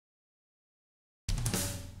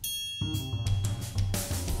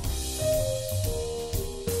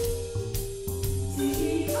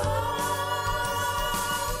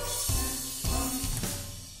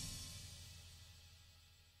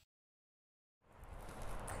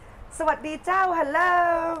Sawadee Ciao,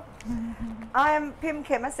 hello. I'm Pim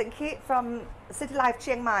Kemasingki from City Life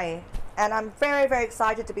Chiang Mai, and I'm very, very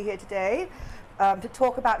excited to be here today to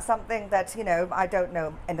talk about something that, you know, I don't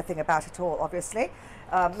know anything about at all, obviously.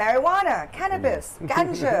 Marijuana, cannabis,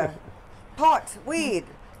 ganja, pot, weed.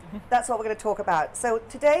 That's what we're going to talk about. So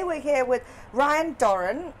today we're here with Ryan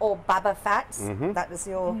Doran, or Baba Fats, that is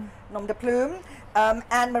your nom de plume,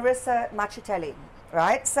 and Marisa Marchitelli,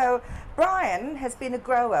 right? So Brian has been a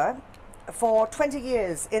grower for 20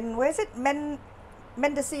 years in, where is it?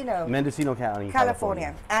 Mendocino County,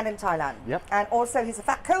 California, and in Thailand. Yep. And also he's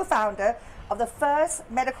a co-founder of the first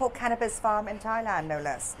medical cannabis farm in Thailand, no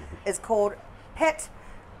less. It's called Pet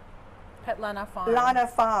Lana Farm. Lana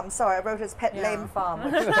Farm. Sorry, I wrote it as Pet Lame Farm,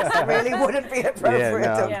 which just really wouldn't be appropriate.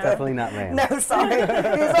 Definitely not lame. No, sorry.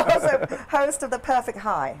 He's also host of The Perfect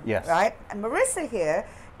High. Yes. Right? And Marisa here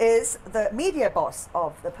is the media boss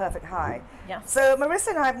of The Perfect High. Yes. So Marisa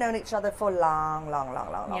and I have known each other for a long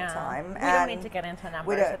time. We don't need to get into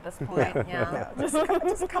numbers at this point.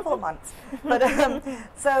 Just a couple of months. But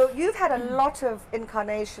so you've had a lot of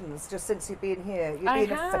incarnations just since you've been here. You've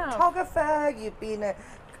been a photographer, you've been a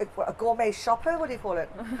gourmet shopper, what do you call it?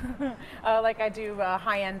 Like I do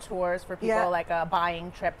high-end tours for people, like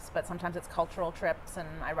buying trips, but sometimes it's cultural trips, and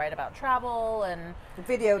I write about travel and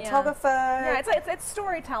videographer. Yeah, it's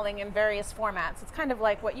storytelling in various formats. It's kind of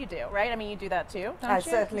like what you do, right? I mean, you do that too, don't you? I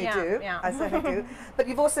certainly do. Yeah. I certainly do. But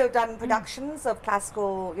you've also done productions of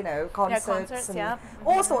classical, you know, concerts and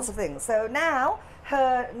all sorts of things. So now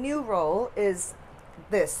her new role is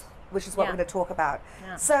this, which is what we're going to talk about.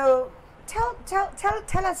 Yeah. So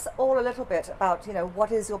Tell us all a little bit about, you know,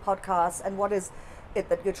 what is your podcast and what is it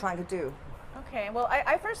that you're trying to do? Okay, well,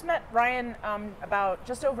 I first met Ryan about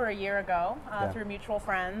just over a year ago through mutual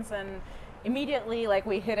friends, and immediately, like,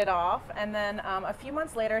 we hit it off. And then a few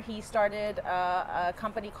months later, he started a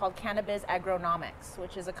company called Cannabis Agronomics,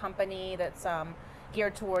 which is a company that's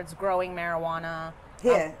geared towards growing marijuana.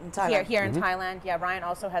 Here in Thailand. Here in Thailand, yeah. Ryan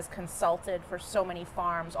also has consulted for so many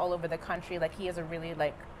farms all over the country. Like, he has a really,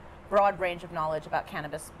 like, broad range of knowledge about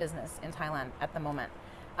cannabis business in Thailand at the moment.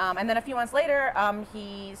 And then a few months later,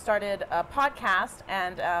 he started a podcast,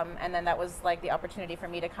 and then that was like the opportunity for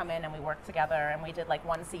me to come in, and we worked together, and we did like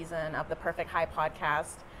one season of the Perfect High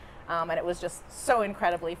podcast, and it was just so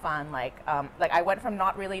incredibly fun. Like I went from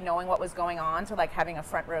not really knowing what was going on to like having a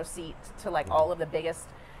front row seat to like all of the biggest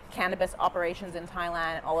cannabis operations in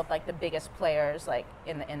Thailand, and all of like the biggest players like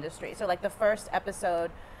in the industry. So like the first episode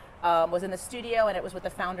was in the studio, and it was with the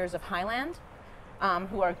founders of Highland,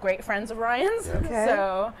 who are great friends of Ryan's. Yeah. Okay.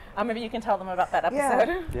 So maybe you can tell them about that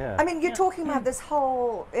episode. Yeah. I mean, you're talking about this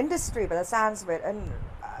whole industry by the sounds of it, and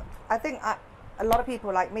I think a lot of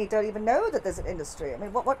people like me don't even know that there's an industry. I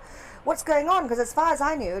mean, what's going on? Because as far as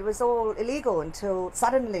I knew, it was all illegal until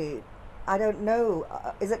suddenly. I don't know.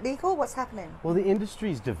 Is it legal? What's happening? Well, the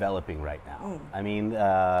industry is developing right now. I mean,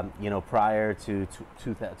 you know, prior to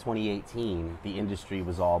 2018, the industry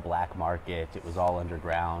was all black market. It was all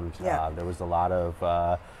underground. There was a lot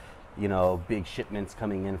of, you know, big shipments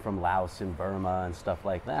coming in from Laos and Burma and stuff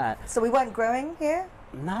like that. So we weren't growing here?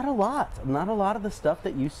 Not a lot. Not a lot of the stuff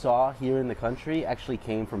that you saw here in the country actually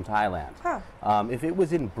came from Thailand. Huh. If it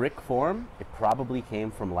was in brick form, it probably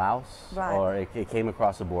came from Laos, or it came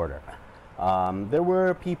across the border. There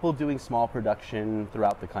were people doing small production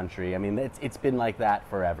throughout the country. I mean, it's been like that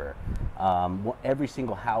forever. Every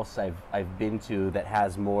single house I've been to that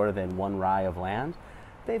has more than one rye of land,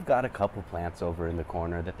 they've got a couple plants over in the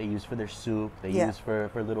corner that they use for their soup. They use for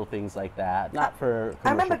little things like that, not for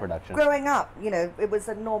commercial production. Growing up, you know, it was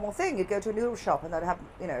a normal thing. You'd go to a noodle shop and they'd have,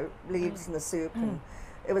 you know, leaves in the soup, and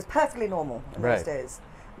it was perfectly normal in those days,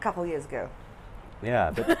 a couple of years ago.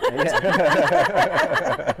 Yeah.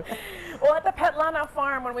 Well, at the Pet Lana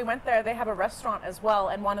farm, when we went there, they have a restaurant as well,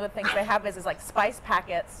 and one of the things they have is like spice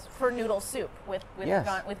packets for noodle soup with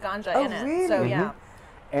ganja in it. Really? So yeah.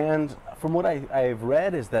 And from what I've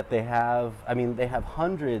read is that they have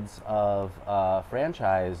hundreds of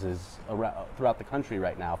franchises throughout the country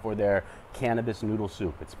right now for their cannabis noodle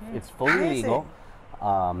soup. It's fully legal.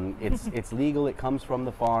 It's legal. It comes from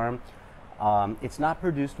the farm. It's not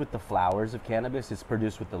produced with the flowers of cannabis. It's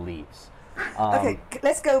produced with the leaves. Okay,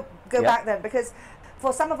 let's go back then, because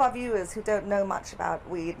for some of our viewers who don't know much about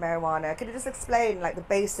weed, marijuana, can you just explain like the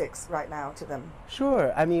basics right now to them?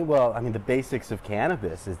 Sure. I mean, the basics of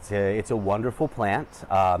cannabis. It's a wonderful plant.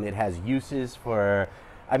 It has uses for.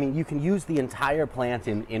 I mean, you can use the entire plant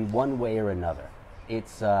in one way or another.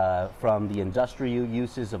 It's from the industrial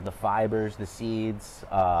uses of the fibers, the seeds.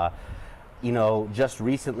 You know, just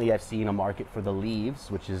recently I've seen a market for the leaves,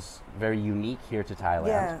 which is very unique here to Thailand.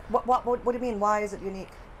 Yeah. What do you mean? Why is it unique?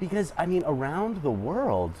 Because, I mean, around the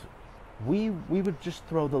world, we would just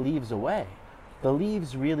throw the leaves away. The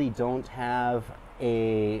leaves really don't have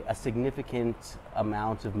a significant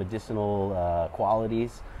amount of medicinal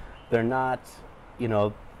qualities. They're not, you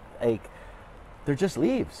know, like, they're just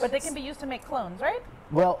leaves. But they can be used to make clones, right?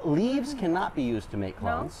 Well, leaves cannot be used to make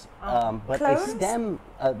clones, but clones? a stem,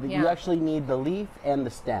 you actually need the leaf and the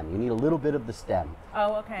stem. You need a little bit of the stem.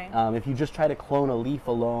 Oh, okay. If you just try to clone a leaf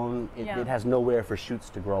alone, it has nowhere for shoots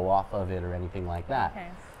to grow off of it or anything like that. Okay.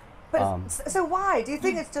 But so why? Do you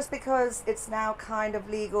think it's just because it's now kind of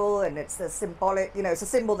legal and it's a symbolic, you know, it's a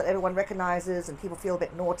symbol that everyone recognizes and people feel a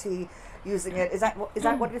bit naughty using it? Is that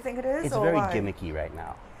what you think it is? It's or very why? gimmicky right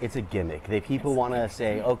now. It's a gimmick. People want to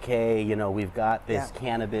say, okay, you know, we've got this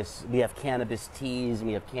cannabis, we have cannabis teas, and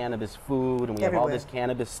we have cannabis food, and we have all this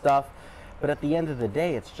cannabis stuff. But at the end of the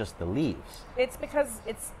day, it's just the leaves. It's because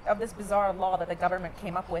it's of this bizarre law that the government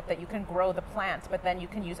came up with that you can grow the plant, but then you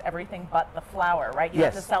can use everything but the flower, right? You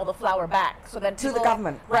have to sell the flower back. So then to the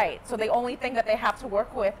government. Right. So the only thing that they have to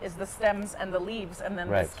work with is the stems and the leaves, and then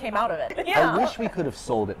this came out of it. Yeah. I wish we could have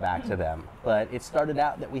sold it back to them, but it started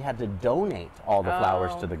out that we had to donate all the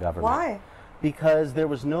flowers to the government. Why? Because there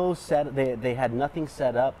was no they had nothing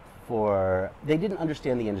set up for, they didn't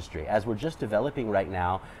understand the industry. As we're just developing right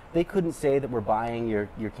now, they couldn't say that we're buying your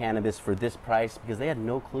cannabis for this price because they had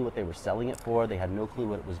no clue what they were selling it for. They had no clue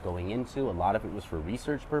what it was going into. A lot of it was for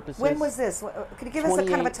research purposes. When was this? Could you give us a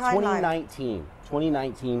kind of a timeline?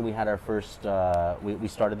 2019, we had our first, we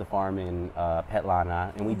started the farm in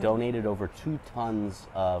Petlana, and we donated over 2 tons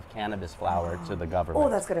of cannabis flower to the government. Oh,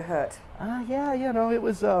 that's going to hurt. Yeah, you know, it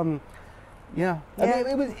was, yeah.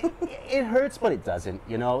 I mean, it hurts, but it doesn't.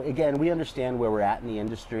 You know, again, we understand where we're at in the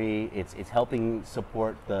industry. It's helping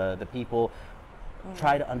support the people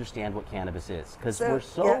try to understand what cannabis is, because we're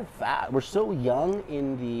so we're so young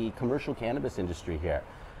in the commercial cannabis industry here.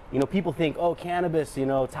 You know, people think, oh, cannabis, you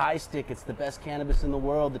know, Thai stick, it's the best cannabis in the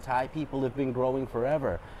world. The Thai people have been growing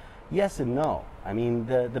forever. Yes and no. I mean,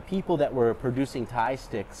 the people that were producing Thai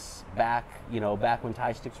sticks back when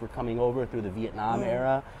Thai sticks were coming over through the Vietnam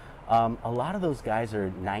era. A lot of those guys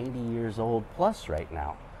are 90 years old plus right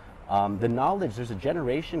now. The knowledge, there's a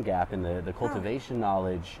generation gap in the cultivation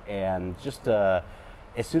knowledge, and just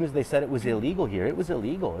as soon as they said it was illegal here, it was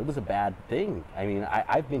illegal. It was a bad thing. I mean,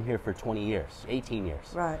 I've been here for 20 years, 18 years.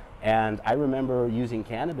 Right. And I remember using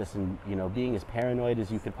cannabis and, you know, being as paranoid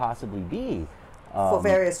as you could possibly be. For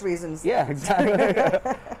various reasons. Yeah, exactly.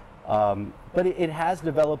 But it has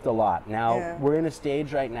developed a lot. Now, we're in a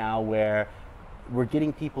stage right now where we're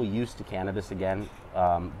getting people used to cannabis again.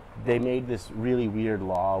 They made this really weird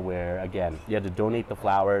law where, again, you had to donate the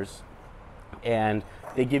flowers and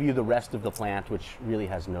they give you the rest of the plant, which really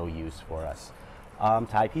has no use for us.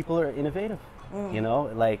 Thai people are innovative. You know,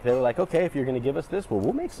 like they were like, okay, if you're going to give us this, well,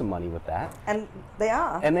 we'll make some money with that. And they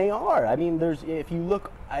are. And they are. I mean, if you look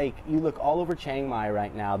all over Chiang Mai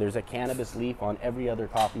right now, there's a cannabis leaf on every other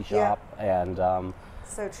coffee shop, and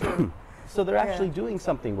so true. So they're actually doing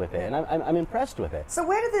something with it, and I'm impressed with it. So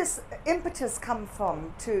where did this impetus come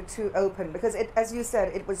from to open? Because it, as you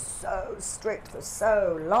said, it was so strict for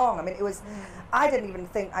so long. I mean, it was, I didn't even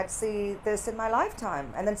think I'd see this in my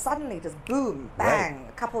lifetime. And then suddenly just boom, bang,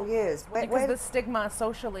 a couple of years. Because the stigma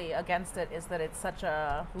socially against it is that it's such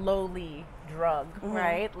a lowly drug,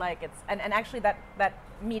 right? Like it's, and actually that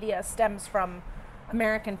media stems from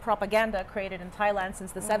American propaganda created in Thailand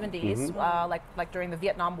since the 70s, like during the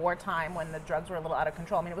Vietnam War time when the drugs were a little out of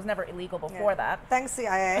control. I mean, it was never illegal before that. Thanks,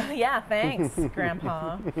 CIA. Yeah, thanks,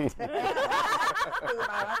 Grandpa.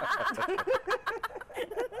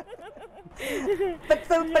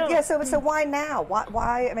 So why now?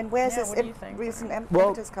 Why? I mean, where's this recent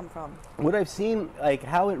impetus come from? What I've seen, like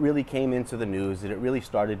how it really came into the news, it really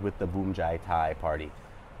started with the Boom Jai Thai party.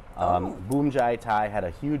 Boom Jai Thai had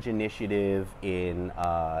a huge initiative in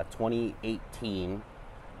 2018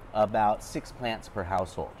 about 6 plants per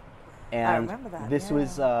household. And I remember that. This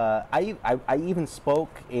was, I even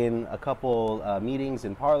spoke in a couple meetings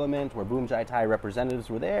in Parliament where Boom Jai Thai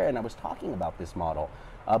representatives were there, and I was talking about this model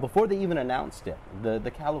before they even announced it.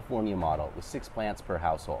 The California model was 6 plants per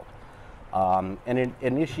household. And it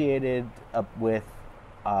initiated with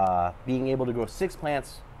being able to grow 6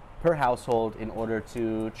 plants per household in order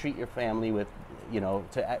to treat your family with,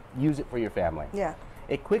 to use it for your family. Yeah.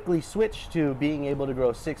 It quickly switched to being able to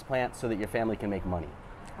grow 6 plants so that your family can make money.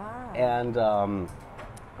 And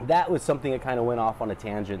that was something that kind of went off on a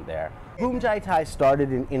tangent there. Boom Jai Thai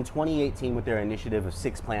started in 2018 with their initiative of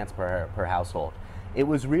 6 plants per household. It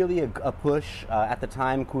was really a push. At the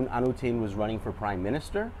time, Kun Anutin was running for Prime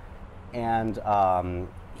Minister, and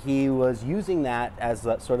he was using that as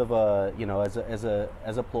a, sort of a, you know, as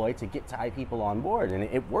a ploy to get Thai people on board, and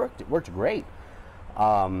it worked. It worked great.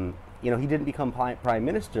 You know, he didn't become prime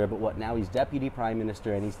minister, but what, now he's deputy prime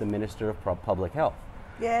minister, and he's the minister of public health.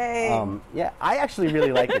 Yay! Yeah, I actually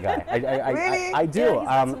really like the guy. Really? I do.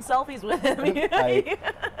 Yeah, he's got some selfies with him.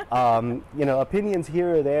 You know, opinions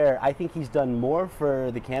here or there. I think he's done more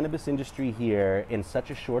for the cannabis industry here in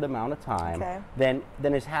such a short amount of time than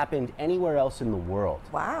has happened anywhere else in the world.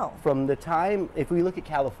 Wow. From the time, if we look at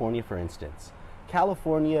California, for instance,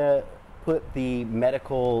 California put the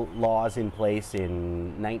medical laws in place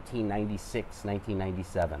in 1996,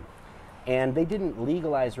 1997. And they didn't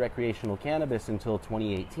legalize recreational cannabis until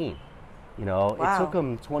 2018. You know, it took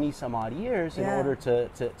them 20 some odd years in order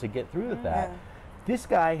to get through with that. This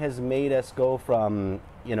guy has made us go from,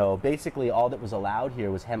 you know, basically all that was allowed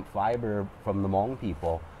here was hemp fiber from the Hmong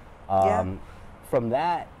people. From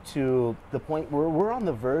that to the point where we're on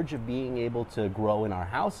the verge of being able to grow in our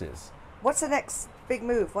houses. What's the next big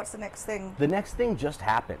move? What's the next thing? The next thing just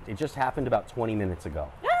happened. It just happened about 20 minutes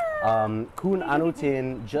ago. Kun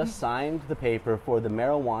Anutin just signed the paper for the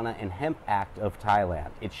Marijuana and Hemp Act of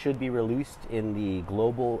Thailand. It should be released in the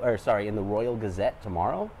in the Royal Gazette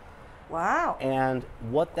tomorrow. Wow. And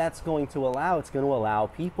what that's going to allow, it's going to allow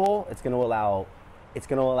people, it's going to allow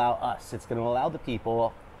us, it's going to allow the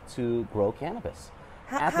people to grow cannabis.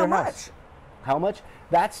 How much? How much?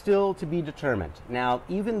 That's still to be determined. Now,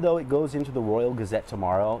 even though it goes into the Royal Gazette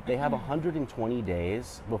tomorrow, they have 120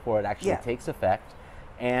 days before it actually takes effect.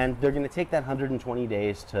 And they're going to take that 120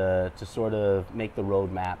 days to sort of make the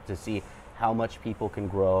roadmap to see how much people can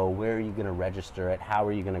grow, where are you going to register it, how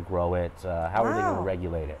are you going to grow it, how are they going to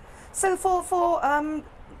regulate it. So for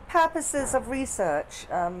purposes of research,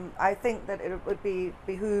 I think that it would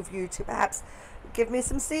behoove you to perhaps give me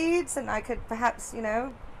some seeds, and I could perhaps, you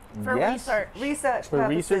know, For research For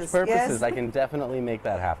research purposes, I can definitely make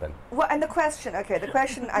that happen. Well, and the question I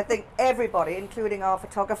think everybody, including our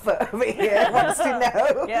photographer over here, wants to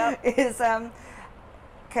know is,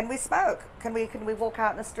 can we smoke? Can we walk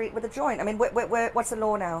out in the street with a joint? I mean, what's the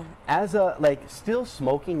law now? As still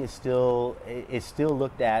smoking is still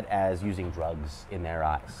looked at as using drugs in their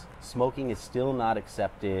eyes. Smoking is still not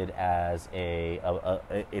accepted as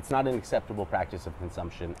it's not an acceptable practice of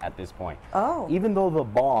consumption at this point. Oh. Even though the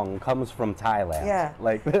bong comes from Thailand. Yeah.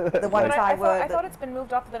 Like the one Thai word. I thought it's been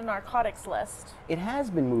moved off of the narcotics list. It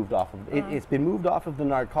has been moved off of it's been moved off of the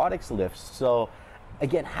narcotics list. So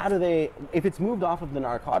again, if it's moved off of the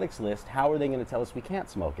narcotics list, how are they going to tell us we can't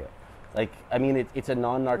smoke it? Like, I mean, it's a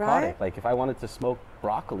non-narcotic. Right. Like, if I wanted to smoke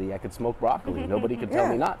broccoli, I could smoke broccoli. Nobody could tell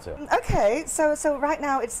me not to. Okay, so right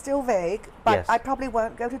now it's still vague, but Yes. I probably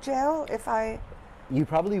won't go to jail if I... You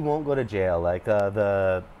probably won't go to jail. Like,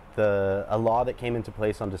 a law that came into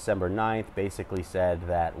place on December 9th basically said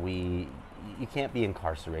that you can't be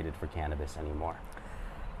incarcerated for cannabis anymore.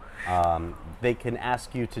 They can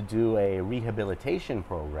ask you to do a rehabilitation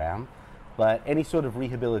program, but any sort of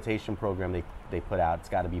rehabilitation program they put out, it's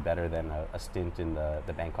got to be better than a stint in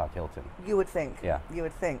the Bangkok Hilton. You would think. Yeah. You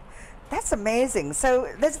would think. That's amazing. So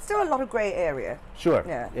there's still a lot of gray area. Sure.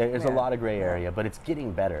 Yeah. There's a lot of gray area, but it's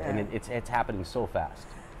getting better, and it's happening so fast.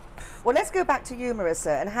 Well, let's go back to you,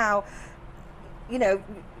 Marisa, and how, you know,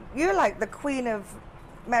 you're like the queen of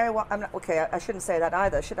marijuana. I shouldn't say that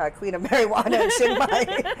either, should I? Queen of marijuana in Chiang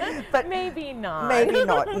Mai. But maybe not. Maybe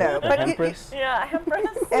not. No. But Hempress.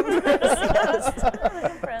 Hempress. Hempress,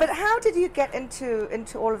 yes. But how did you get into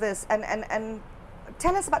all of this? And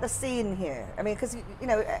tell us about the scene here. I mean, because you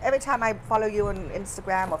know, every time I follow you on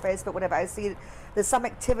Instagram or Facebook, whatever, I see there's some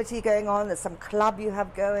activity going on. There's some club you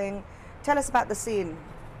have going. Tell us about the scene.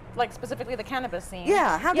 Like specifically the cannabis scene.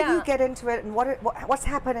 Yeah, how did you get into it, and what's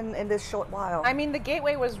happened in this short while? I mean, the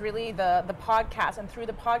gateway was really the podcast, and through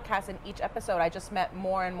the podcast in each episode, I just met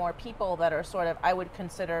more and more people that are sort of, I would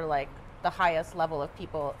consider like the highest level of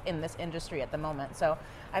people in this industry at the moment. So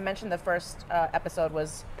I mentioned the first episode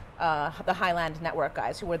was the Highland Network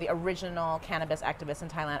guys, who were the original cannabis activists in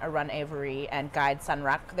Thailand, Arun Avery and Guide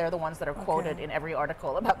Sunrak. They're the ones that are quoted in every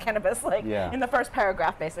article about cannabis, like in the first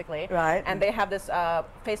paragraph, basically. Right. And they have this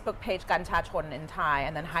Facebook page, Gan Tachon in Thai,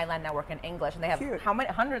 and then Highland Network in English, and they have how many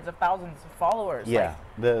hundreds of thousands of followers. Yeah,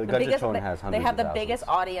 like, the biggest, has hundreds. They have the of biggest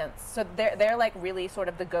audience, so they're like really sort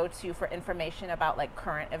of the go-to for information about like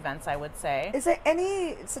current events, I would say. Is there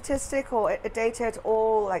any statistic or data at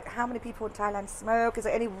all, like how many people in Thailand smoke? Is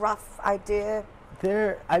there any rough idea?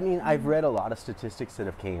 I mean, I've read a lot of statistics that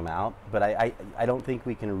have came out, but I don't think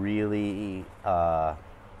we can really, I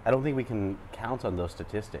don't think we can count on those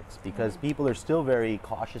statistics, because people are still very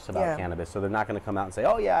cautious about cannabis, so they're not going to come out and say,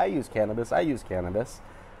 oh yeah, I use cannabis.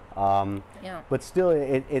 But still,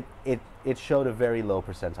 it showed a very low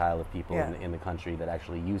percentile of people in the country that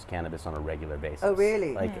actually use cannabis on a regular basis. Oh,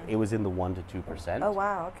 really? Like it was in the 1 to 2%. Oh,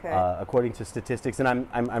 wow. Okay. According to statistics, and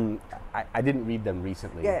I didn't read them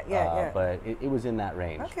recently. But it was in that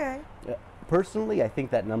range. Okay. Personally, I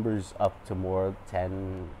think that number's up to more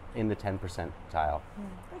in the 10 percentile.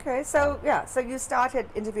 Okay, so so you started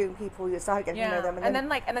interviewing people, you started getting to know them, and then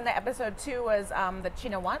the episode 2 was the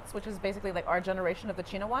Chinawats, which is basically like our generation of the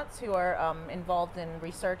Chinawats who are involved in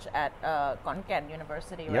research at Khon Kaen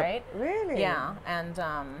University, right? Really? Yeah, and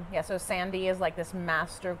so Sandy is like this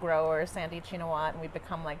master grower, Sandy Chinawat, and we've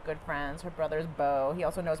become like good friends. Her brother's Bo. He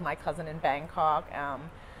also knows my cousin in Bangkok.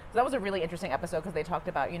 So that was a really interesting episode because they talked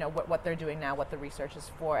about, what they're doing now, what the research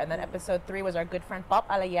is for. And then episode 3 was our good friend Pop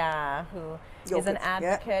Alaya, who is an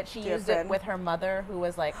advocate. She used it with her mother, who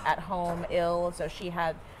was like at home ill. So she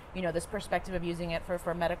had, this perspective of using it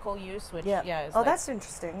for medical use, which is that's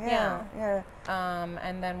interesting. Yeah.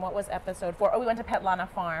 And then what was episode 4? Oh, we went to Petlana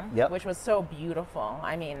Farm, which was so beautiful.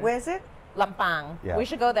 I mean, where is it? Lampang. Yeah. We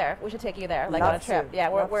should go there. We should take you there, like on a trip. Yeah,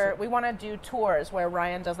 we want to do tours where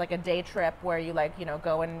Ryan does like a day trip where you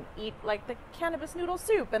go and eat like the cannabis noodle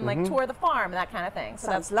soup and like tour the farm, that kind of thing. So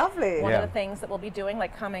Sounds lovely. One of the things that we'll be doing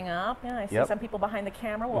like coming up. Yeah, I see some people behind the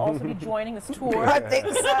camera will also be joining this tour. I think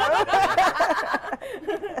so.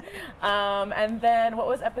 And then what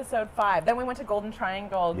was episode 5? Then we went to Golden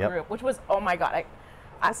Triangle Group, which was, oh my God.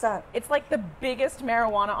 What's that? It's like the biggest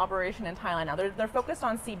marijuana operation in Thailand now. They're focused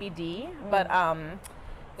on CBD, but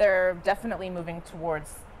they're definitely moving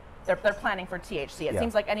towards. They're planning for THC. It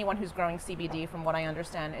seems like anyone who's growing CBD, from what I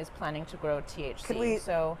understand, is planning to grow THC. Can we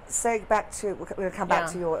say back to? We'll come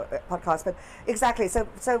back to your podcast, but exactly. So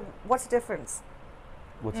what's the difference?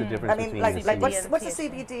 What's the difference between like what's a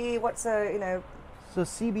CBD? What's a So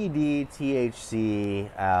CBD, THC,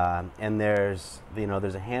 and there's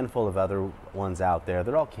a handful of other ones out there.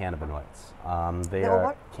 They're all cannabinoids. They're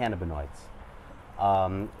what?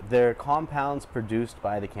 Cannabinoids. They're compounds produced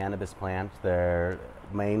by the cannabis plant. They're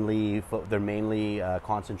mainly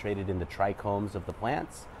concentrated in the trichomes of the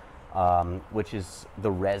plants, which is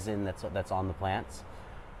the resin that's on the plants.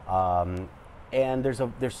 And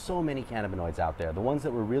there's so many cannabinoids out there. The ones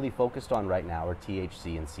that we're really focused on right now are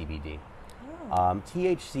THC and CBD.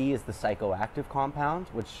 THC is the psychoactive compound,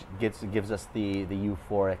 which gives us the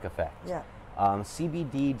euphoric effect. Yeah.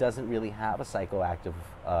 CBD doesn't really have a psychoactive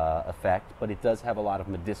effect, but it does have a lot of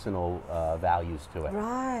medicinal values to it.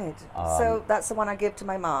 Right. So that's the one I give to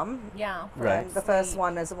my mom. Yeah. Right. And the first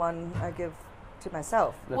one is the one I give to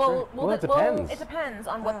myself. Well, it depends. It depends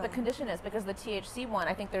on what the condition is, because the THC one,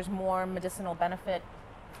 I think there's more medicinal benefit.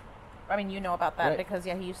 I mean, you know about that because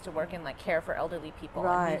he used to work in like care for elderly people,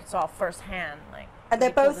 and he saw firsthand like. And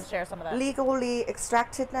they're both share some of that. legally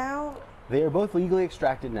extracted now. They are both legally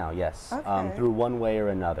extracted now, yes, through one way or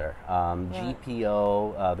another.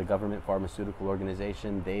 GPO, the government pharmaceutical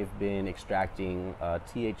organization, they've been extracting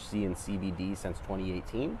THC and CBD since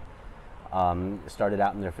 2018. Started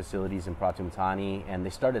out in their facilities in Pratum Thani, and they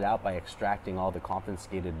started out by extracting all the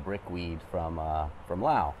confiscated brickweed from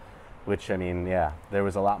Laos. Which, I mean, there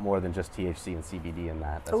was a lot more than just THC and CBD in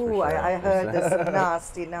that. Oh, sure. I heard there's some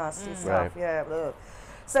nasty stuff. Right. Yeah. Ugh.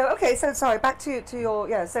 So, okay, so sorry, back to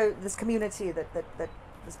your, so this community that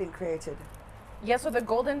has been created. Yeah, so the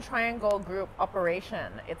Golden Triangle Group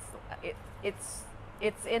operation, it's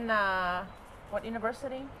in, what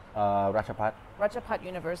university? Ratchapat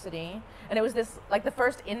University. And it was this, like the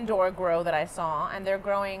first indoor grow that I saw, and they're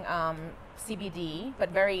growing CBD, but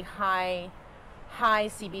very high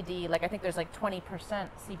CBD, like I think there's like 20%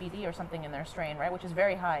 CBD or something in their strain, right? Which is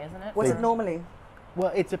very high, isn't it? What's it normally?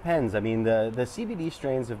 Well, it depends. I mean, the CBD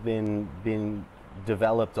strains have been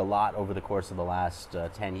developed a lot over the course of the last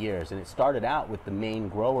 10 years, and it started out with the main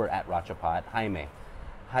grower at Ratchapat, Jaime.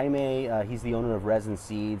 Jaime, he's the owner of Resin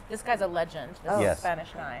Seeds. This guy's a legend. This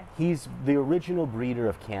Spanish guy. He's the original breeder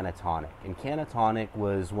of Cannatonic, and Cannatonic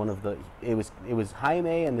was one of the. It was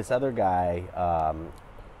Jaime and this other guy.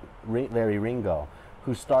 Larry Ringo,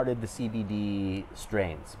 who started the CBD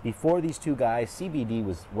strains. Before these two guys, CBD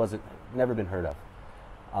wasn't never been heard of.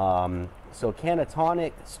 So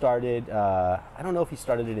Cannatonic started. I don't know if he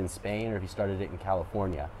started it in Spain or if he started it in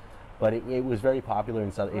California, but it was very popular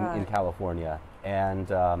in California,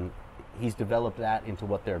 and he's developed that into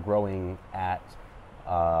what they're growing at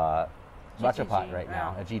Ratchapat right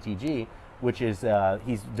now at GTG, which is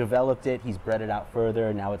he's developed it. He's bred it out further,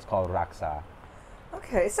 and now it's called Raksa.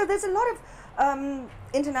 Okay, so there's a lot of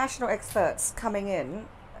international experts coming in,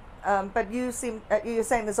 but you're saying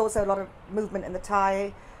there's also a lot of movement in the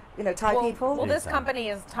Thai Thai people? Well, this company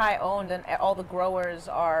is Thai owned, and all the growers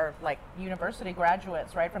are like university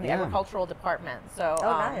graduates, right, from the agricultural department. So,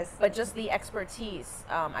 nice. But just the expertise,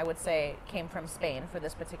 I would say, came from Spain for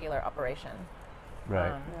this particular operation.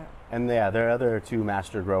 Right. And there are other 2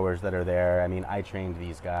 master growers that are there. I mean, I trained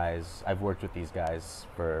these guys. I've worked with these guys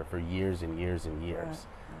for years and years and years.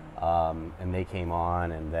 And they came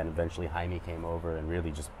on, and then eventually Jaime came over and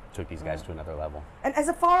really just took these guys to another level. And as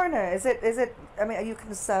a foreigner, is it? I mean, are you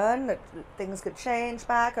concerned that things could change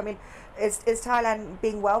back? I mean, is Thailand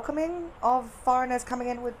being welcoming of foreigners coming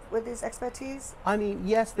in with this expertise? I mean,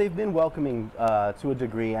 yes, they've been welcoming to a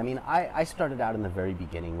degree. I mean, I started out in the very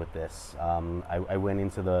beginning with this. I went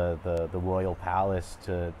into the royal palace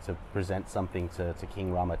to present something to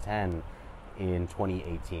King Rama X in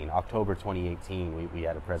 2018, October 2018. We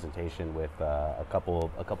had a presentation with a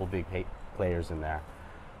couple big players in there.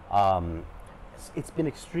 It's been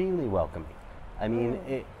extremely welcoming. I mean,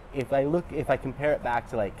 if I compare it back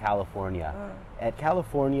to like California, at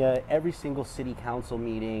California, every single city council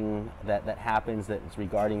meeting that happens that's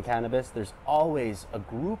regarding cannabis, there's always a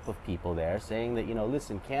group of people there saying that,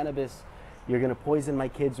 listen, cannabis, you're going to poison my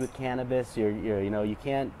kids with cannabis. You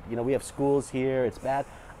can't, we have schools here. It's bad.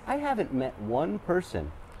 I haven't met one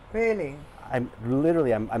person. Really?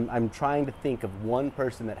 I'm trying to think of one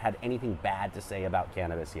person that had anything bad to say about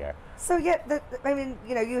cannabis here. So yet,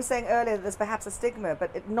 you were saying earlier that there's perhaps a stigma,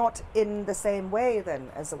 but not in the same way then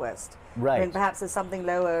as the West. Right. I mean, perhaps there's something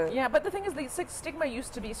lower. Yeah, but the thing is, the stigma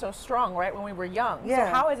used to be so strong, right, when we were young. Yeah.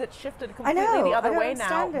 So how has it shifted completely the other way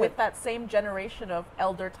now with that same generation of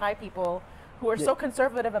elder Thai people who are so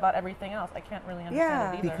conservative about everything else? I can't really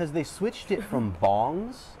understand it either. Because they switched it from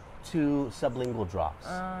bongs to sublingual drops.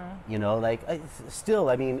 Still,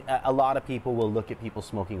 I mean, a lot of people will look at people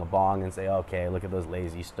smoking a bong and say, okay, look at those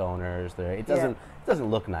lazy stoners. It doesn't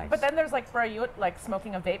look nice. But then there's like Prayut, like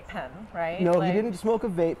smoking a vape pen, right? No, he didn't smoke a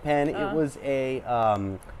vape pen. It was a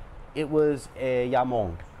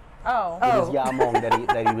yamong. Oh. It was yamong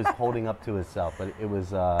that he was holding up to himself, but it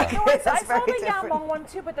was. No, I saw the yamong one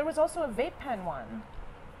too, but there was also a vape pen one.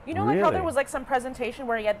 You know, like how there was like some presentation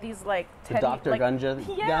where he had these like the Dr. Ganja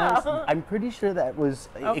guys? I'm pretty sure that was,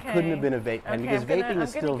 it couldn't have been a vape pen because vaping is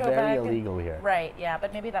still very illegal here. Right, yeah,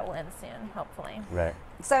 but maybe that will end soon, hopefully. Right.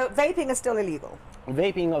 So vaping is still illegal?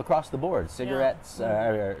 Vaping across the board. Cigarettes,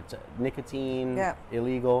 nicotine,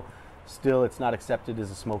 illegal. Still, it's not accepted as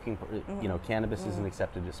a smoking, cannabis isn't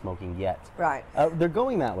accepted as smoking yet. Right. They're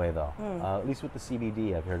going that way though, at least with the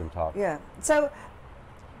CBD, I've heard them talk. Yeah. So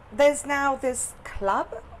there's now this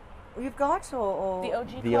club you've got, or the OG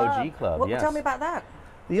Club. The OG Club, yes. Tell me about that.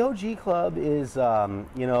 The OG Club is,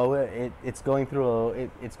 it's going through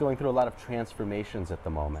a lot of transformations at the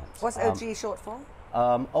moment. What's OG short for?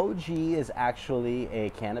 OG is actually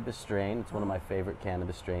a cannabis strain. It's one of my favorite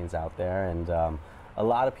cannabis strains out there, and a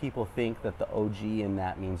lot of people think that the OG in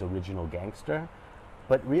that means original gangster,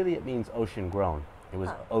 but really it means ocean grown. It was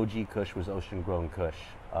OG Kush was ocean grown Kush.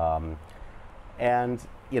 And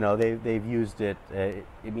they've used it.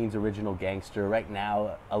 It means original gangster. Right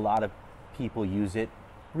now, a lot of people use it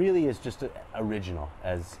really as just original,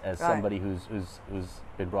 as somebody who's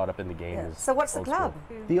been brought up in the game. Yeah. So what's the club?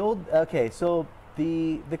 So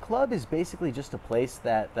the club is basically just a place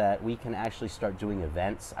that we can actually start doing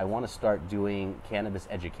events. I want to start doing cannabis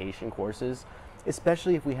education courses,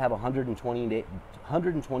 especially if we have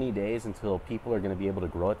 120 days until people are going to be able to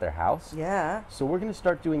grow at their house. Yeah. So we're going to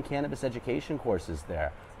start doing cannabis education courses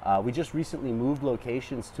there. We just recently moved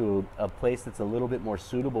locations to a place that's a little bit more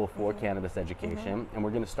suitable for cannabis education, and we're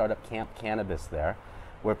going to start up Camp Cannabis there,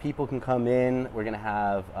 where people can come in. We're going to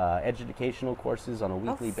have educational courses on a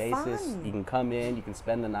weekly basis. Fun. You can come in, you can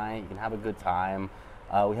spend the night, you can have a good time.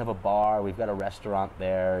 We have a bar, we've got a restaurant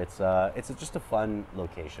there. It's just a fun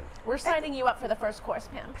location. We're signing you up for the first course,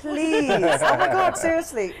 Pam. Please. Oh my God,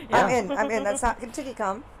 seriously. Yeah. I'm in. That's how, can Tiki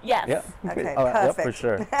come? Yes. Yeah. Okay, Yep, perfect. for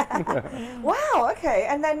sure. Wow, okay.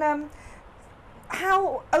 And then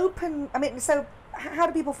how open, so how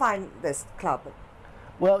do people find this club?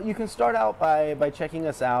 Well, you can start out by checking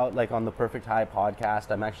us out, like on the Perfect High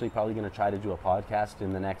podcast. I'm actually probably going to try to do a podcast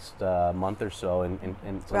in the next month or so, and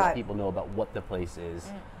to let people know about what the place is.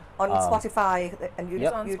 On Spotify and YouTube.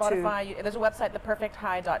 It's on Spotify. There's a website,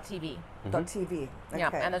 theperfecthigh.tv. .tv. Okay.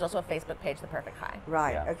 Yeah, and there's also a Facebook page, The Perfect High.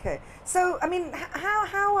 Right. Yeah. Okay. So,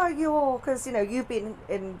 how are your? Because you've been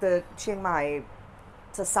in the Chiang Mai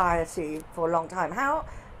society for a long time. How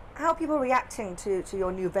are people reacting to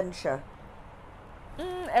your new venture?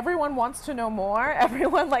 Everyone wants to know more.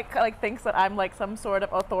 Everyone like thinks that I'm like some sort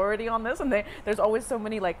of authority on this, and there's always so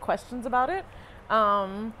many like questions about it.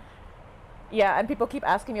 Yeah, and people keep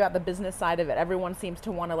asking me about the business side of it. Everyone seems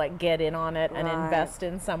to want to like get in on it and invest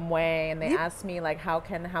in some way. And they ask me like, how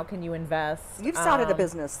can you invest? You've started a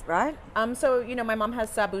business, right? So you know, my mom has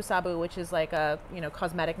Sabu Sabu, which is like a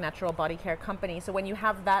cosmetic natural body care company. So when you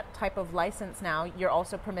have that type of license now, you're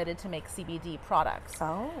also permitted to make CBD products.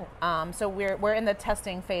 Oh. So we're in the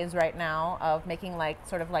testing phase right now of making like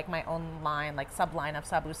sort of like my own line, like subline of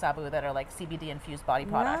Sabu Sabu that are like CBD infused body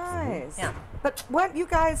products. Nice. Yeah. But weren't you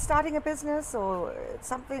guys starting a business or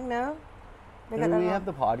something? No. We have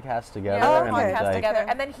the podcast together. Yeah, and podcast together,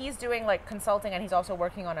 and then he's doing like consulting, and he's also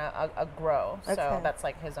working on a grow. So that's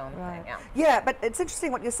like his own thing. Yeah. Yeah, but it's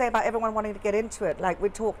interesting what you say about everyone wanting to get into it. Like we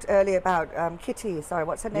talked earlier about Kitty. Sorry,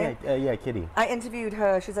 what's her name? Yeah, Kitty. I interviewed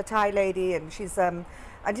her. She's a Thai lady, and she's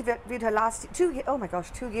I interviewed her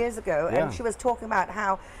 2 years ago, and she was talking about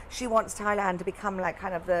how she wants Thailand to become like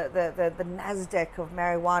kind of the NASDAQ of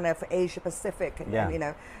marijuana for Asia Pacific, and you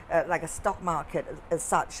know, like a stock market as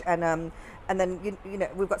such. And then you know,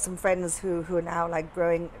 we've got some friends who are now like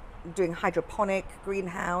doing hydroponic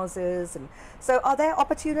greenhouses, and so are there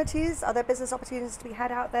opportunities? Are there business opportunities to be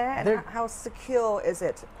had out there? And how secure is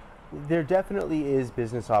it? There definitely is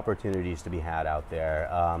business opportunities to be had out there.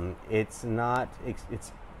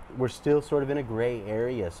 We're still sort of in a gray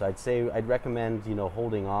area, so I'd recommend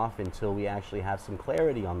holding off until we actually have some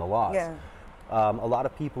clarity on the laws. Yeah. A lot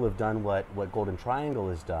of people have done what Golden Triangle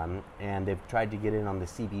has done, and they've tried to get in on the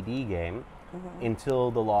CBD game until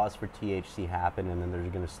the laws for THC happen, and then they're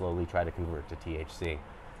going to slowly try to convert to THC.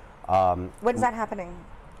 When's that happening?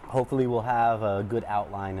 Hopefully we'll have a good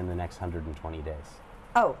outline in the next 120 days.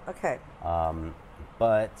 Oh, okay.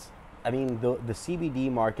 But I mean, the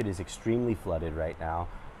CBD market is extremely flooded right now.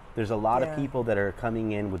 There's a lot of people that are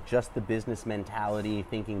coming in with just the business mentality,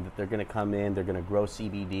 thinking that they're going to come in, they're going to grow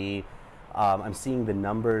CBD. I'm seeing the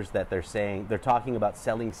numbers that they're saying. They're talking about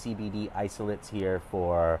selling CBD isolates here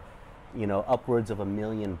for, upwards of 1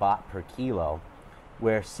 million baht per kilo,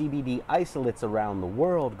 where CBD isolates around the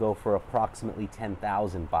world go for approximately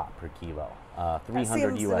 10,000 baht per kilo,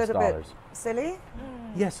 $300 US. A little bit silly.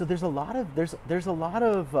 Yeah, so there's a lot of there's a lot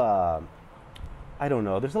of I don't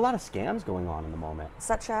know. There's a lot of scams going on in the moment.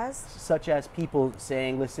 Such as people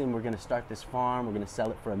saying, "Listen, we're going to start this farm. We're going to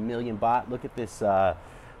sell it for 1 million baht. Look at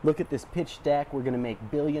this pitch deck. We're going to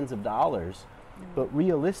make billions of dollars." But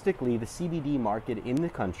realistically, the CBD market in the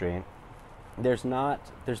country, there's not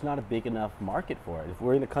a big enough market for it. If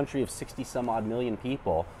we're in a country of 60 some odd million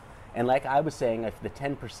people, and like I was saying, if the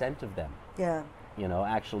 10% of them,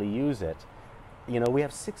 actually use it, we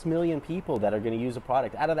have 6 million people that are going to use a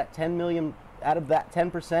product. Out of that 10 million, out of that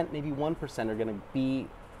 10%, maybe 1% are going to be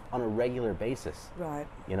on a regular basis. Right.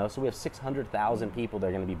 So we have 600,000 people that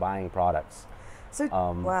are going to be buying products. So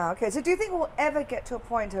wow. Okay. So do you think we'll ever get to a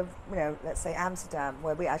point of, let's say Amsterdam,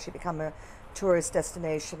 where we actually become a tourist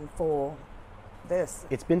destination for this?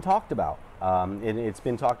 It's been talked about. It's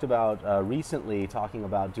been talked about recently, talking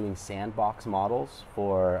about doing sandbox models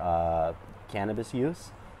for cannabis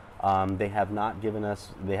use. They haven't given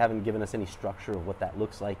us any structure of what that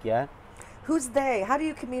looks like yet. Who's they? How do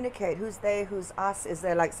you communicate? Who's they? Who's us? Is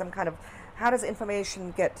there like some kind of, how does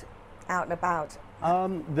information get out and about?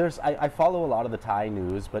 I follow a lot of the Thai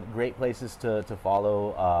news, but great places to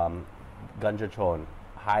follow, Ganjachon,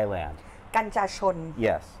 Highland. Ganjachon.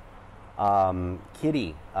 Yes.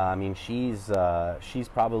 Kitty, I mean, she's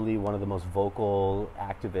probably one of the most vocal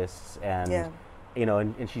activists, and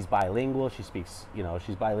and she's bilingual. She speaks,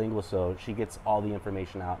 she's bilingual, so she gets all the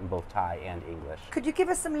information out in both Thai and English. Could you give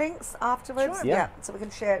us some links afterwards? Sure. Yeah, so we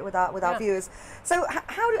can share it with our viewers. So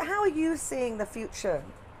how are you seeing the future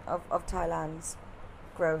of Thailand's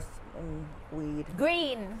growth in weed?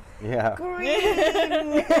 Green. Yeah.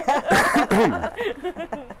 Green.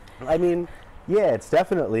 I mean, yeah, it's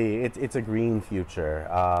definitely it's a green future.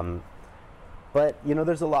 But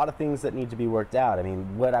there's a lot of things that need to be worked out. I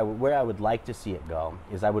mean, where I would like to see it go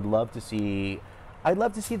is I'd love to see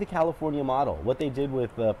the California model. What they did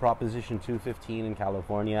with Proposition 215 in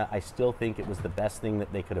California, I still think it was the best thing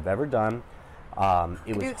that they could have ever done. Could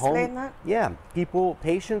you explain that? Yeah,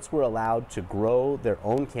 patients were allowed to grow their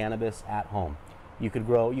own cannabis at home. You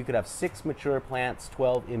could have 6 mature plants,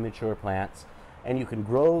 12 immature plants, and you can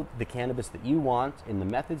grow the cannabis that you want in the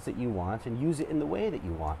methods that you want and use it in the way that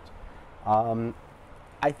you want.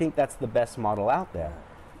 I think that's the best model out there.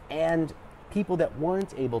 And people that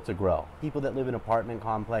weren't able to grow, people that live in apartment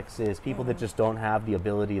complexes, people that just don't have the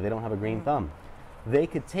ability, they don't have a green thumb, they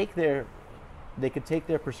could take their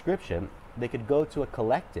prescription, they could go to a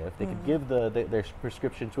collective, they could give their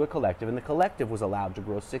prescription to a collective, and the collective was allowed to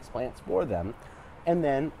grow 6 plants for them, and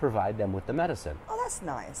then provide them with the medicine. Oh, that's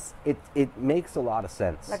nice. It makes a lot of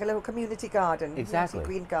sense. Like a little community garden. Exactly.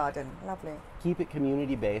 Green garden. Lovely. Keep it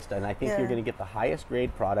community based, and I think you're going to get the highest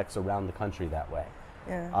grade products around the country that way.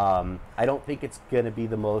 Yeah. I don't think it's going to be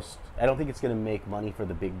the most. I don't think it's going to make money for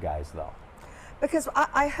the big guys, though. Because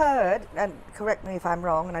I heard, and correct me if I'm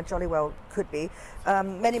wrong, and I jolly well could be,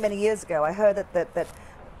 many years ago, I heard that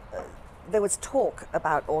there was talk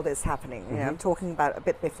about all this happening. You know, I'm talking about a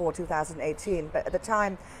bit before 2018, but at the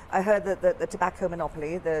time, I heard that the tobacco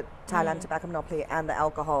monopoly, the Thailand tobacco monopoly, and the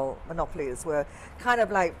alcohol monopolies were kind of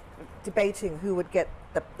like debating who would get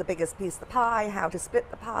the biggest piece of the pie, how to split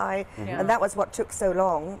the pie, and that was what took so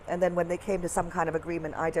long. And then when they came to some kind of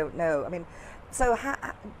agreement, I don't know. I mean, so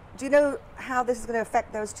do you know how this is going to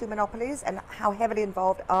affect those two monopolies, and how heavily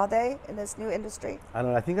involved are they in this new industry? I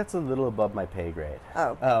don't know. I think that's a little above my pay grade.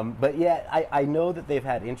 Oh. But yeah, I know that they've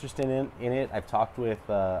had interest in it. I've talked with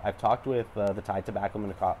the Thai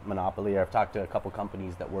tobacco monopoly, or I've talked to a couple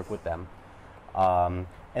companies that work with them,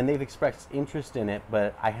 and they've expressed interest in it.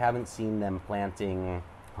 But I haven't seen them planting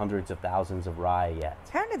hundreds of thousands of rye yet.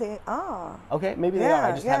 Apparently they are. Okay, maybe they are.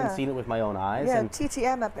 I just haven't seen it with my own eyes. Yeah, and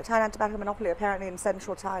TTM, Thailand Tobacco Monopoly, apparently in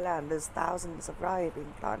central Thailand, there's thousands of rye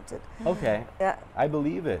being planted. Okay. Yeah. I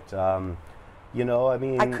believe it. You know, I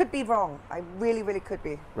mean... I could be wrong. I really, really could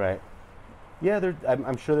be. Right. Yeah,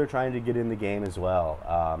 I'm sure they're trying to get in the game as well.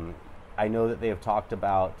 I know that they have talked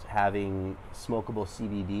about having smokable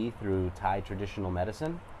CBD through Thai traditional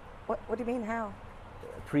medicine. What do you mean, how?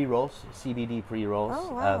 Pre-rolls, CBD pre-rolls.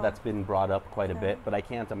 Oh, wow. That's been brought up quite a bit, but I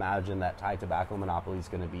can't imagine that Thai tobacco monopoly is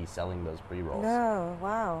going to be selling those pre-rolls. No,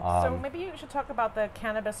 wow. So maybe you should talk about the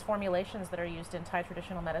cannabis formulations that are used in Thai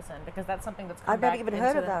traditional medicine, because that's something that's come I've never back even into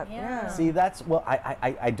heard of the- that. Yeah. See, that's, well,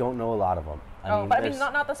 I don't know a lot of them. I mean,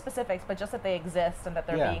 not the specifics, but just that they exist and that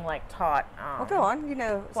they're being like taught. Well, go on, you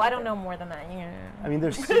know. Well, I don't know more than that. Yeah. I mean,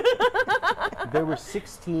 there were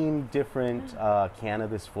 16 different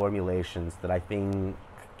cannabis formulations that I think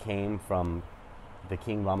came from the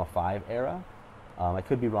King Rama V era. I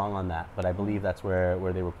could be wrong on that, but I believe that's where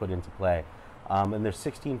they were put into play. And there's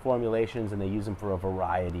 16 formulations, and they use them for a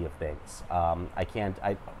variety of things.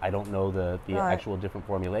 I don't know the actual different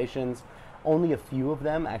formulations. Only a few of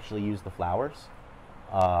them actually use the flowers,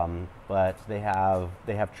 but they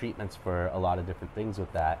have treatments for a lot of different things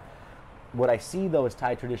with that. What I see though is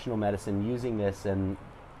Thai traditional medicine using this, and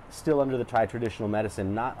still under the Thai traditional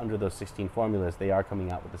medicine, not under those 16 formulas. They are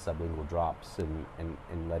coming out with the sublingual drops and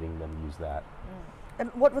letting them use that. And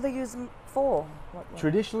what were they using for? What?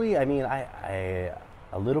 Traditionally, I mean, a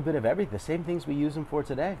little bit of everything. The same things we use them for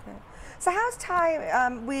today. Okay. So how's Thai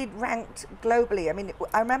weed ranked globally? I mean,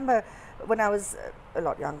 I remember when I was a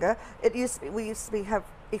lot younger, we used to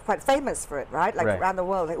be quite famous for it, right? Like around the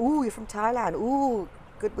world, like, ooh, you're from Thailand, ooh,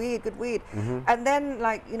 good weed, good weed. And then,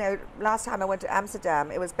 like, you know, last time I went to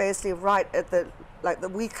Amsterdam, it was basically right at the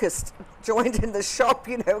weakest joint in the shop,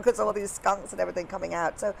 you know, because all these skunks and everything coming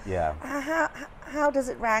out. So yeah, how does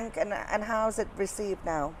it rank, and how is it received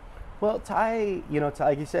now? Well, Thai, you know,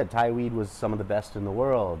 like you said, Thai weed was some of the best in the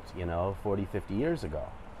world, you know, 40, 50 years ago.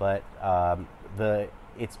 But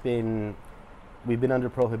we've been under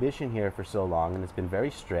prohibition here for so long, and it's been very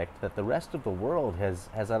strict, that the rest of the world has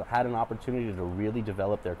had an opportunity to really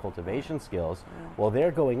develop their cultivation skills. While they're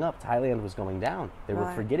going up, Thailand was going down. They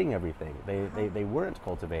were forgetting everything. They weren't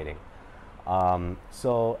cultivating.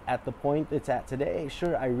 So at the point it's at today,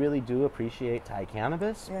 sure, I really do appreciate Thai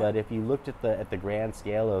cannabis, but if you looked at the grand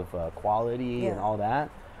scale of quality and all that,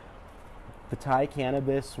 the Thai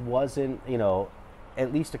cannabis wasn't, you know,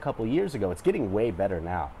 at least a couple years ago. It's getting way better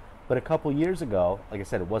now. But a couple years ago, like I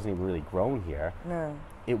said, it wasn't even really grown here. No.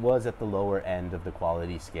 It was at the lower end of the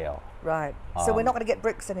quality scale. Right. So we're not going to get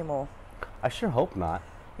bricks anymore. I sure hope not.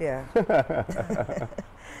 Yeah.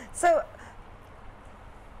 So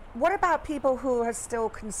what about people who are still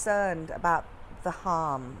concerned about the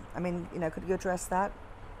harm? I mean, you know, could you address that?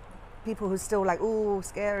 People who still like, ooh,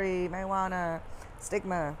 scary, marijuana,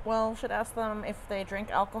 stigma. Well, should ask them if they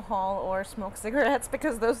drink alcohol or smoke cigarettes,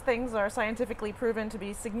 because those things are scientifically proven to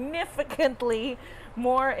be significantly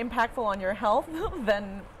more impactful on your health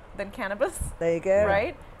than cannabis. There you go.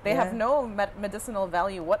 Right? They have no medicinal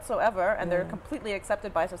value whatsoever, and they're completely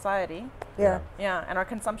accepted by society. Yeah. Yeah, and our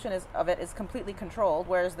consumption of it is completely controlled,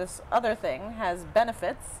 whereas this other thing has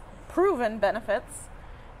benefits, proven benefits.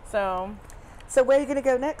 So where are you going to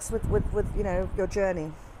go next with you know, your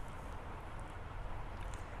journey?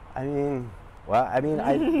 I mean,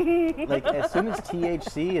 like as soon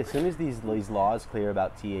as these laws clear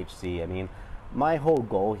about THC, I mean, my whole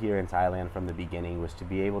goal here in Thailand from the beginning was to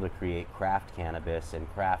be able to create craft cannabis and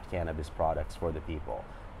craft cannabis products for the people.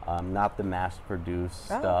 not the mass-produced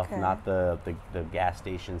stuff, not the gas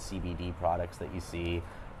station CBD products that you see.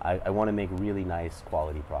 I want to make really nice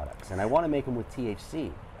quality products, and I want to make them with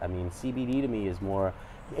THC. I mean, CBD to me is more.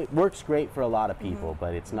 It works great for a lot of people,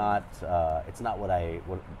 but it's not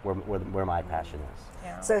where my passion is.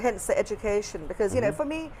 Yeah. So hence the education, because you know, for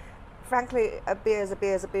me, frankly, a beer is a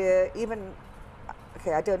beer is a beer. Even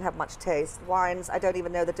okay, I don't have much taste. Wines, I don't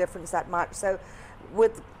even know the difference that much. So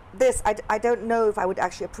with this, I don't know if I would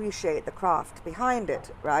actually appreciate the craft behind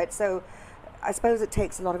it, right? So I suppose it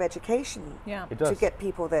takes a lot of education to get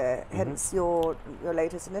people there. Hence your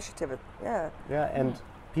latest initiative. Yeah. Yeah, and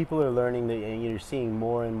people are learning that, and you're seeing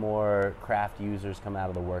more and more craft users come out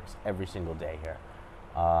of the works every single day here.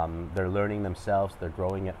 They're learning themselves. They're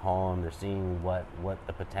growing at home. They're seeing what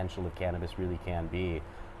the potential of cannabis really can be.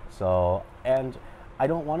 So, and I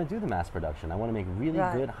don't want to do the mass production. I want to make really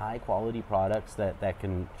good, high quality products that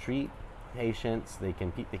can treat patients. They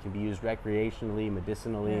can be used recreationally,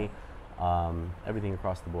 medicinally, everything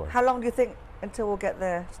across the board. How long do you think until we'll get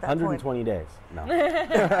there to that 120 point? days. No.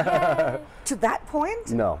 To that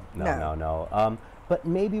point? No. But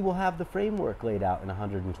maybe we'll have the framework laid out in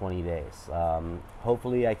 120 days.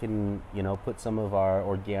 Hopefully I can, put some of our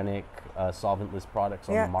organic solventless products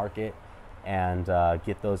on the market and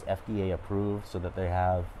get those FDA approved so that they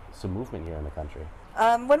have some movement here in the country.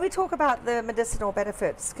 When we talk about the medicinal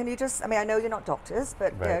benefits, can you just, I know you're not doctors,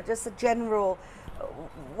 but just a general,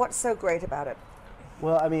 what's so great about it?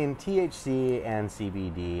 Well, THC and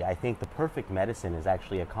CBD, I think the perfect medicine is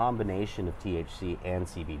actually a combination of THC and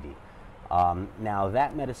CBD. Now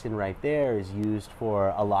that medicine right there is used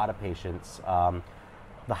for a lot of patients.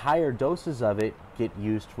 The higher doses of it get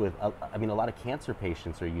used with, a lot of cancer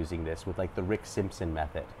patients are using this with like the Rick Simpson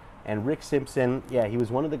method. And Rick Simpson, he was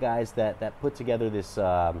one of the guys that put together this,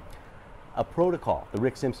 a protocol, the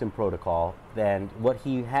Rick Simpson protocol. Then what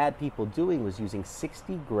he had people doing was using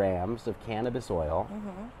 60 grams of cannabis oil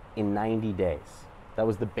in 90 days. That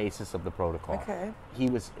was the basis of the protocol. Okay. He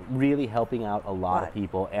was really helping out a lot of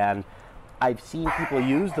people, and I've seen people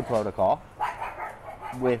use the protocol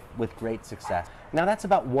with great success. Now that's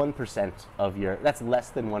about 1% of that's less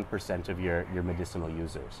than 1% of your medicinal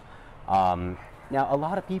users. Now a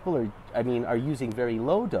lot of people are using very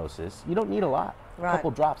low doses. You don't need a lot. A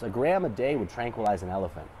couple drops, a gram a day would tranquilize an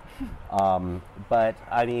elephant. But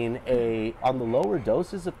on the lower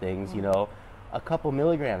doses of things, a couple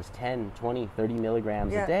milligrams, 10, 20, 30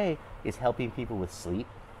 milligrams a day is helping people with sleep.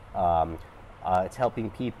 It's helping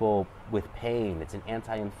people with pain. It's an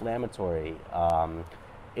anti-inflammatory.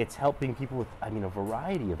 It's helping people with, a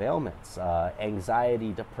variety of ailments,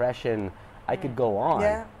 anxiety, depression. I could go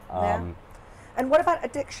on. And what about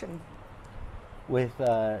addiction? With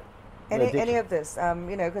any of this,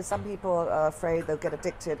 because some people are afraid they'll get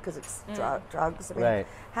addicted because it's drugs.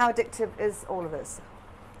 How addictive is all of this?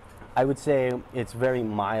 I would say it's very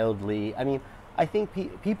mildly. I think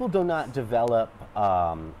people do not develop.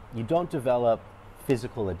 You don't develop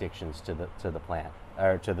physical addictions to the plant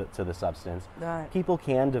or to the substance. People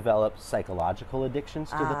can develop psychological addictions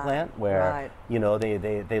to the plant, where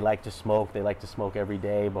they like to smoke. They like to smoke every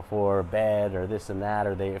day before bed, or this and that,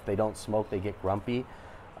 or if they don't smoke, they get grumpy.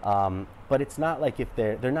 But it's not like if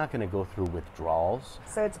they're not going to go through withdrawals.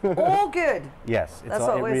 So it's all good. Yes, that's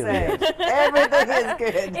what we're really saying. Everything is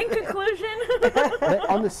good. In conclusion. But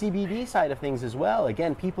on the CBD side of things as well,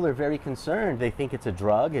 again, people are very concerned. They think it's a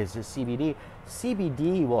drug. Is it CBD?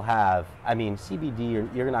 CBD will have. CBD.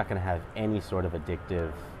 You're not going to have any sort of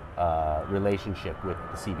addictive relationship with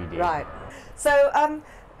the CBD. Right. So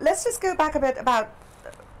let's just go back a bit about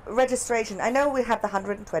registration. I know we have the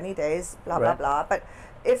 120 days, blah blah blah, but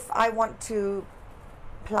if I want to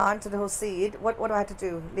plant a little seed, what do I have to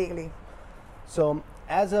do legally? So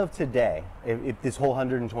as of today, if this whole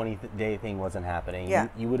 120-day thing wasn't happening,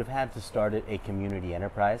 you would have had to start a community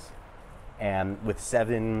enterprise, and with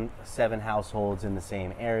seven households in the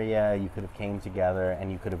same area, you could have came together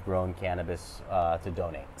and you could have grown cannabis to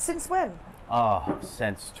donate. Since when?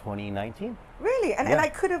 Since 2019. Really? And I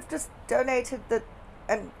could have just donated the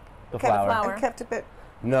flower and kept a bit.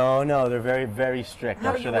 No, they're very, very strict.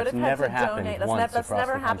 I'm sure that's never happened once That's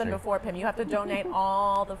never happened country. before, Pim. You have to donate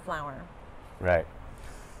all the flour. Right.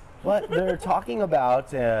 But they're talking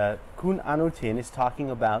about, Kun Anutin is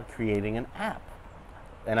talking about creating an app.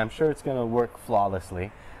 And I'm sure it's going to work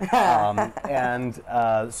flawlessly. And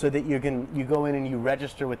so that you go in and you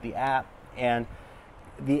register with the app, and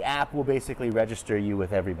the app will basically register you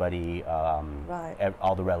with everybody,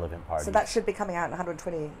 all the relevant parties. So that should be coming out in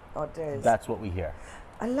 120 odd days. That's what we hear.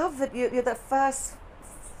 I love that you're the first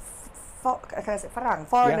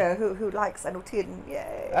foreigner who likes Anutin.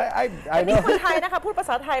 Yay. I know. คนไทยนะคะพูดภา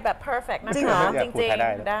ษาไทยแบบ perfect นะคะ จริงเหรอ จริง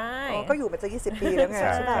ๆได้ ก็อยู่มาจะ20 ปีแล้วไง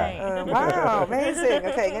ใช่ป่ะ Wow, amazing.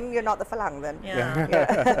 Okay, then you're not the ฝรั่ง then.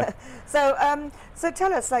 Yeah. So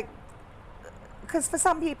tell us, like, because for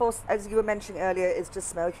some people, as you were mentioning earlier, it's just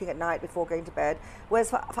smoking at night before going to bed. Whereas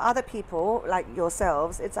for other people, like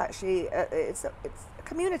yourselves, it's actually it's a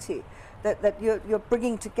community that you're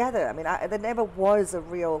bringing together. I mean, there never was a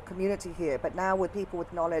real community here, but now with people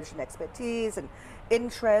with knowledge and expertise and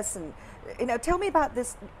interests, and tell me about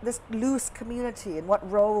this loose community and what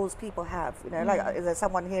roles people have. Like, is there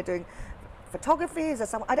someone here doing photography? Is there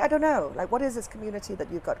someone? I don't know. Like, what is this community that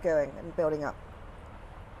you've got going and building up?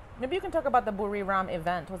 Maybe you can talk about the Buriram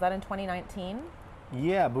event. Was that in 2019?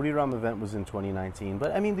 Yeah, Buriram event was in 2019. But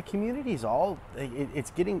I mean, the community's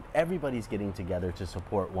everybody's getting together to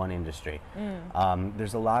support one industry.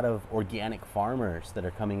 There's a lot of organic farmers that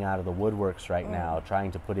are coming out of the woodworks right now,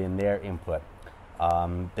 trying to put in their input.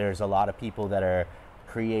 There's a lot of people that are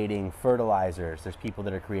creating fertilizers. There's people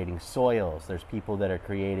that are creating soils. There's people that are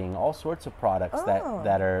creating all sorts of products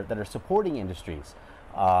that are supporting industries.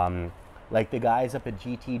 Like the guys up at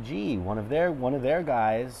GTG, one of their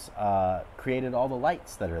guys created all the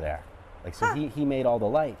lights that are there. Like, so he made all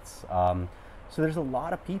the lights. So there's a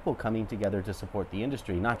lot of people coming together to support the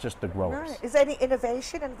industry, not just the growers. Right. Is there any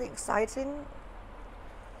innovation, anything exciting?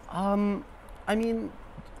 I mean,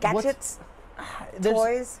 gadgets,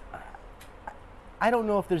 toys. I don't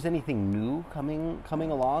know if there's anything new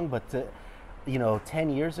coming along, but 10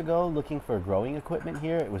 years ago, looking for growing equipment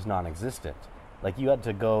here, it was non-existent. Like, you had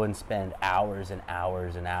to go and spend hours and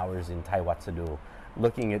hours and hours in Taiwatsadu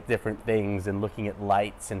looking at different things and looking at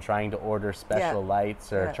lights and trying to order special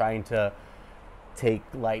lights or trying to take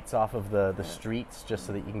lights off of the streets just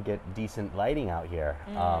so that you can get decent lighting out here.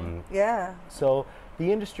 So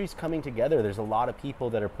the industry's coming together. There's a lot of people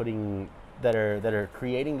that are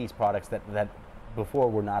creating these products that before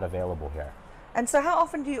were not available here. And so how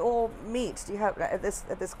often do you all meet? Do you have at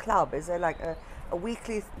this club? Is there like a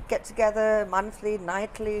weekly get together, monthly,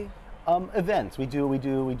 nightly? Events. We do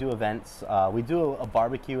events. We do a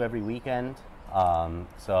barbecue every weekend.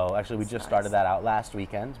 So actually, we just started that out last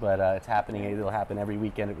weekend, but it's happening. It'll happen every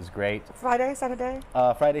weekend. It was great. Friday, Saturday?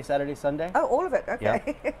 Friday, Saturday, Sunday. Oh, all of it.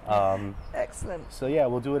 Okay. Yeah. Excellent. So yeah,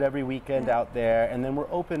 we'll do it every weekend out there, and then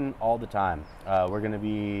we're open all the time. We're going to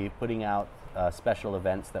be putting out special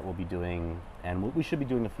events that we'll be doing, and we should be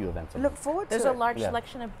doing a few events. Look forward to it. There's a large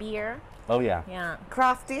selection of beer. Oh yeah. Yeah.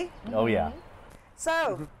 Crafty. Oh yeah.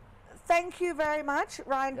 So, thank you very much,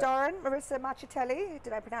 Ryan Doran, Marisa Marchitelli.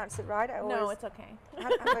 Did I pronounce it right? No, it's okay.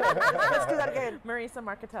 Let's do that again. Marisa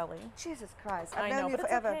Marchitelli. Jesus Christ, I've known you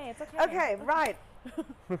forever. It's okay. Okay, right.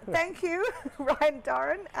 Thank you, Ryan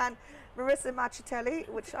Doran and Marisa Marchitelli,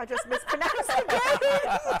 which I just mispronounced again.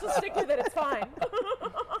 Just stick with it, it's fine.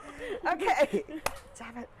 Okay,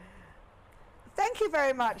 damn it. Thank you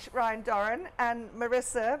very much, Ryan Doran and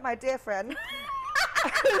Marisa, my dear friend,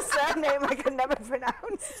 whose surname I can never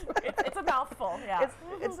pronounce. It's a mouthful, yeah.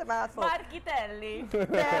 It's a mouthful. Marchitelli.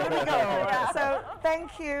 There we go. So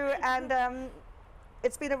thank you, and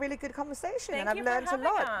it's been a really good conversation, and I've learned a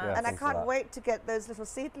lot. Yeah, and I can't wait to get those little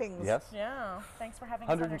seedlings. Yes. Yeah. Thanks for having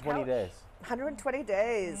us on your couch. 120 days. 120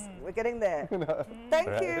 days. We're getting there. Thank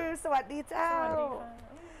you. Sawadee Tao.